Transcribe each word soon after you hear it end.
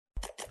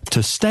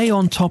To stay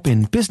on top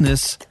in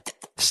business,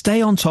 stay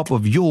on top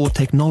of your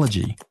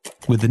technology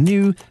with the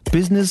new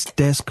Business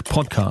Desk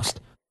podcast,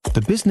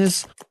 The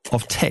Business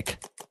of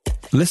Tech.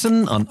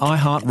 Listen on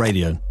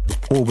iHeartRadio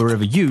or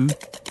wherever you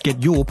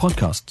get your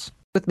podcasts.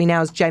 With me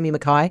now is Jamie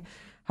Mackay,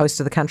 host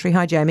of The Country.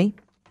 Hi, Jamie.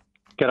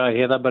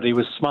 G'day, Heather, but he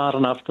was smart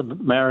enough to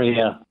marry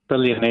a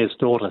billionaire's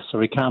daughter, so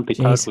he can't be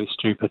totally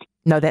stupid.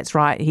 No, that's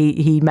right.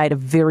 He made a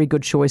very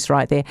good choice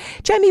right there.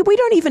 Jamie, we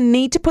don't even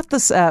need to put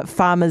this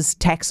farmers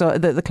tax, or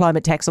the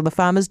climate tax on the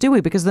farmers, do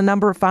we? Because the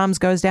number of farms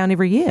goes down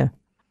every year.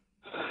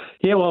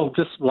 Yeah, well,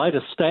 just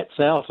latest stats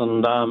out,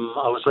 and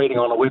I was reading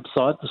on a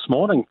website this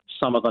morning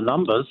some of the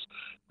numbers.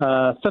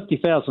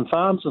 50,000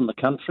 farms in the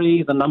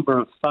country. The number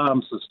of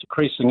farms is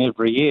decreasing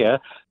every year.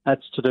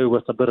 That's to do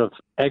with a bit of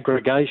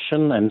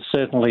aggregation and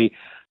certainly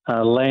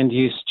land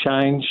use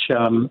change.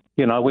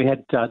 We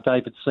had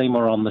David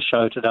Seymour on the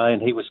show today,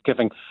 and he was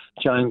giving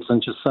James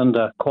and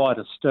Jacinda quite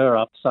a stir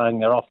up, saying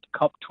they're off to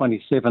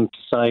COP27 to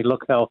say,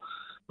 look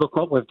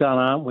what we've done,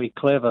 aren't we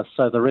clever?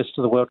 So the rest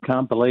of the world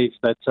can't believe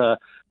that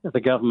the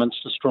government's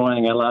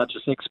destroying our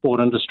largest export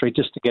industry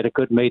just to get a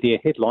good media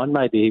headline.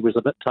 Maybe he was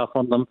a bit tough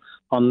on them,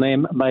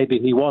 maybe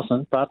he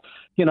wasn't. But,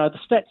 the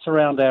stats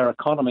around our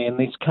economy, and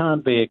these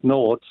can't be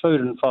ignored.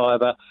 Food and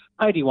fibre,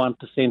 81%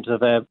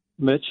 of our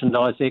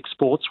merchandise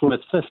exports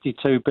worth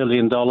 $52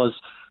 billion,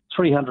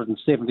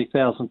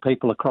 370,000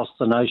 people across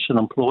the nation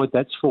employed.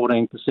 That's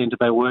 14%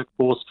 of our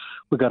workforce.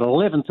 We've got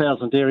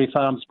 11,000 dairy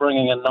farms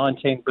bringing in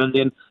 $19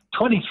 billion,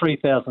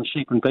 23,000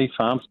 sheep and beef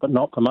farms, but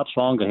not for much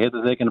longer,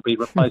 Heather. They're going to be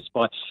replaced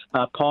by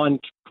pine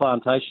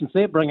plantations.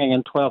 They're bringing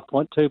in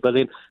 $12.2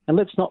 billion. And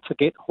let's not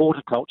forget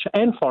horticulture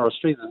and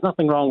forestry. There's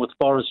nothing wrong with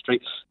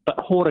forestry, but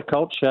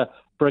horticulture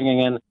bringing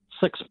in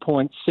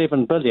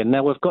 $6.7 billion.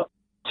 Now, we've got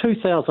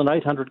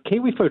 2,800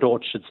 kiwi fruit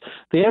orchards.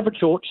 The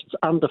average orchard's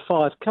under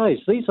 5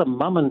 Ks. These are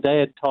mum and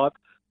dad type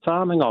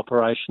farming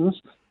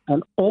operations,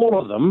 and all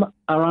of them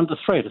are under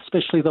threat,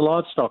 especially the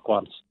livestock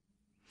ones.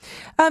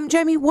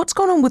 Jamie, what's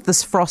gone on with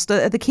this frost?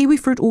 Are the kiwi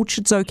fruit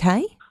orchards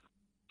okay?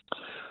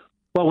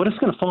 Well, we're just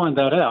going to find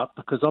that out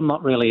because I'm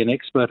not really an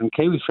expert in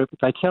kiwi fruit, but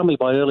they tell me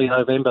by early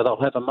November they'll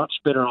have a much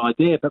better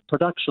idea. But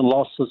production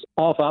losses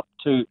of up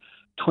to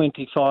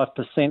 25%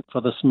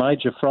 for this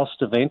major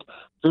frost event.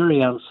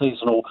 Very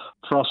unseasonal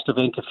frost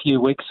event a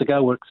few weeks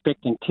ago. We're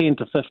expecting 10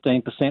 to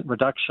 15%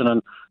 reduction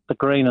in the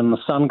green and the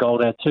sun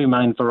gold, our two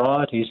main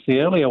varieties. The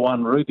earlier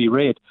one, Ruby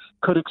Red,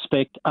 could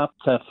expect up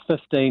to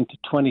 15 to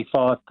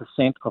 25%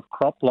 of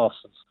crop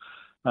losses.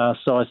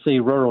 So I see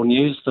Rural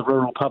News, the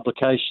rural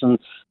publication,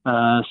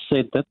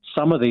 said that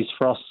some of these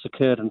frosts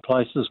occurred in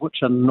places which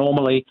are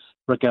normally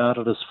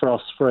regarded as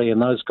frost-free,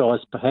 and those guys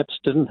perhaps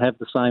didn't have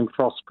the same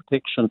frost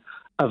protection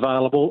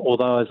available,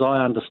 although as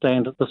I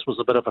understand it, this was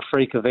a bit of a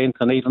freak event,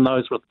 and even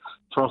those with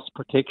frost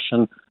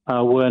protection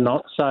were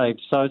not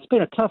saved. So it's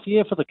been a tough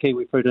year for the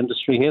kiwi fruit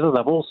industry, Heather.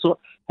 They've also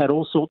had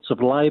all sorts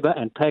of labour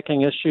and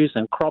packing issues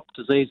and crop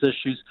disease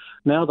issues.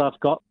 Now they've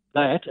got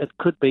that. It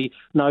could be,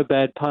 no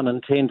bad pun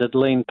intended,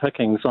 lean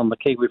pickings on the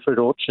kiwi fruit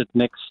orchard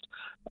next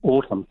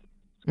autumn.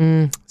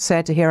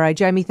 Sad to hear,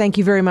 Jamie, thank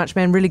you very much,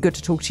 man. Really good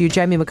to talk to you.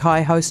 Jamie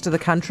Mackay, host of The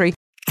Country.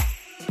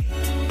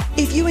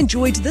 If you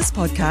enjoyed this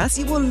podcast,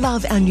 you will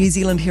love our New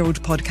Zealand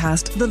Herald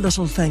podcast, The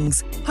Little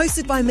Things,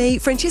 hosted by me,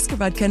 Francesca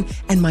Rudkin,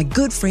 and my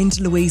good friend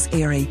Louise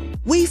Airy.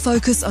 We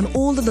focus on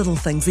all the little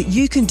things that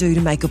you can do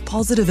to make a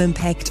positive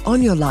impact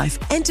on your life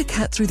and to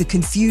cut through the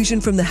confusion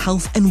from the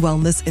health and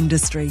wellness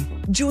industry.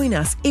 Join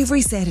us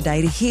every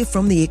Saturday to hear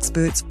from the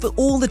experts for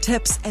all the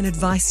tips and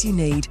advice you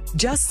need.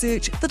 Just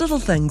search The Little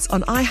Things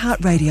on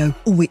iHeartRadio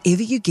or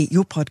wherever you get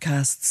your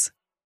podcasts.